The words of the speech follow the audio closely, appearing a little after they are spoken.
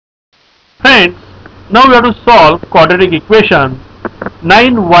Friends, now we have to solve quadratic equation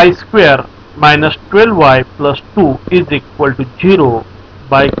 9y square minus 12y plus 2 is equal to 0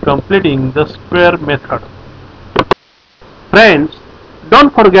 by completing the square method. Friends,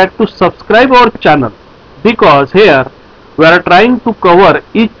 don't forget to subscribe our channel because here we are trying to cover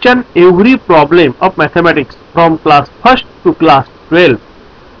each and every problem of mathematics from class 1st to class 12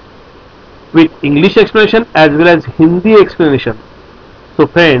 with English explanation as well as Hindi explanation. So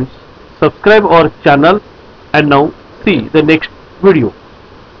friends, subscribe our channel and now see the next video.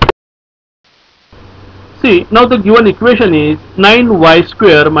 See, now the given equation is 9y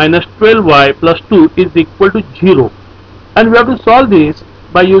square minus 12y plus 2 is equal to 0, and we have to solve this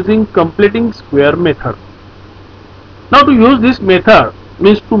by using completing square method. Now to use this method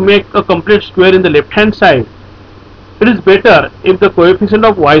means to make a complete square in the left hand side. It is better if the coefficient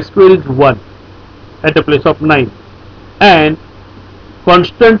of y square is 1 at the place of 9, and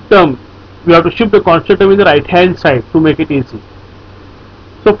constant term, we have to shift the constant term in the right hand side to make it easy.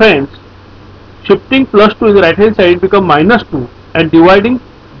 So friends, shifting plus 2 in the right hand side become minus 2, and dividing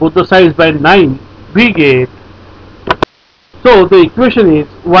both the sides by 9 we get, so the equation is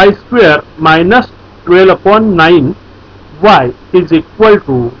y square minus 12 upon 9 y is equal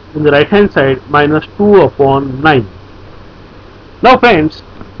to, in the right hand side, minus 2 upon 9. Now friends,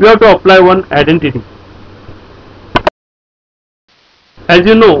 we have to apply one identity. As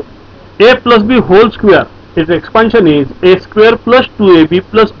you know, a plus b whole square, its expansion is a square plus 2ab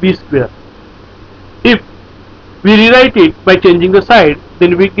plus b square. If we rewrite it by changing the side,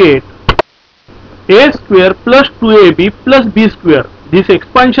 then we get a square plus 2ab plus b square. This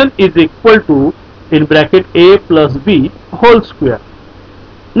expansion is equal to, in bracket, a plus b whole square.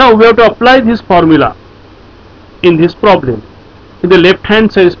 Now we have to apply this formula in this problem. In the left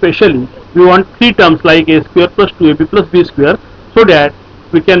hand side especially, we want three terms like a square plus 2ab plus b square, so that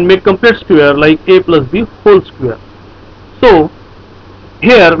we can make complete square like a plus b whole square. So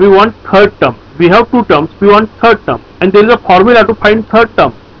here we want third term. We have two terms, we want third term, and there is a formula to find third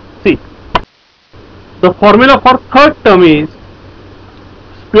term. See, the formula for third term is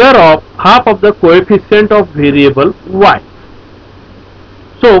square of half of the coefficient of variable y.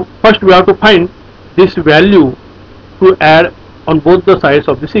 So first we have to find this value to add on both the sides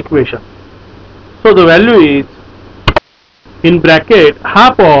of this equation. So the value is, in bracket,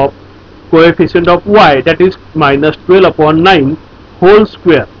 half of coefficient of y, that is minus 12 upon 9 whole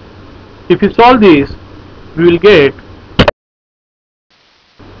square. If you solve this, we will get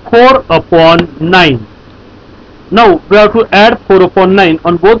 4 upon 9. Now we have to add 4 upon 9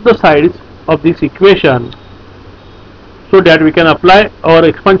 on both the sides of this equation so that we can apply our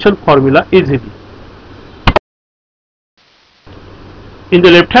expansion formula easily. In the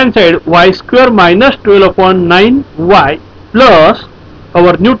left hand side, y square minus 12 upon 9y plus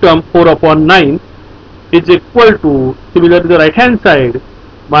our new term 4 upon 9 is equal to, similar to the right hand side,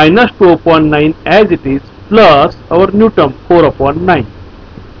 minus 2 upon 9 as it is plus our new term 4 upon 9.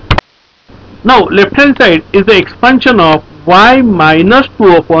 Now left hand side is the expansion of y minus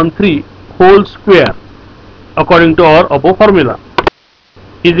 2 upon 3 whole square according to our above formula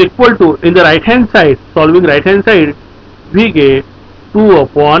is equal to, in the right hand side, solving right hand side, we get 2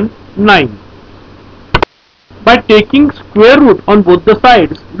 upon 9. By taking square root on both the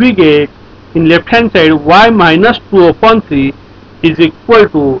sides, we get, in left hand side, y minus 2 upon 3 is equal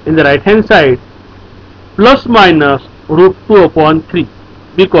to, in the right hand side, plus minus root 2 upon 3,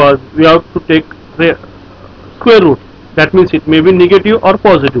 because we have to take square root. That means it may be negative or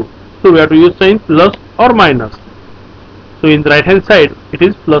positive, so we have to use sign plus or minus. So in the right hand side, it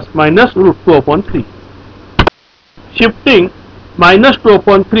is plus minus root 2 upon 3. Shifting minus 2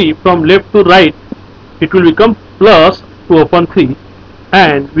 upon 3 from left to right, it will become plus 2 upon 3,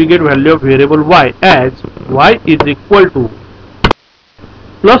 and we get value of variable y as y is equal to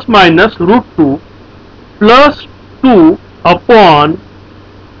plus minus root 2 plus 2 upon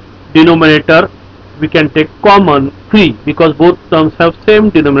denominator, we can take common 3 because both terms have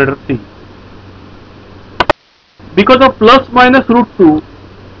same denominator 3. Because of plus minus root 2,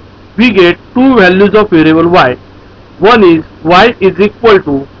 we get two values of variable y. One is y is equal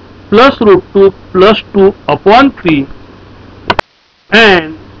to plus root 2 plus 2 upon 3,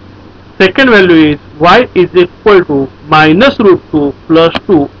 and second value is y is equal to minus root 2 plus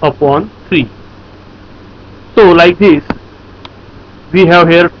 2 upon 3. So like this, we have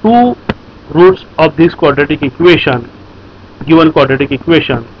here two roots of this quadratic equation, given quadratic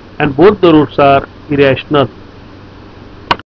equation, and both the roots are irrational.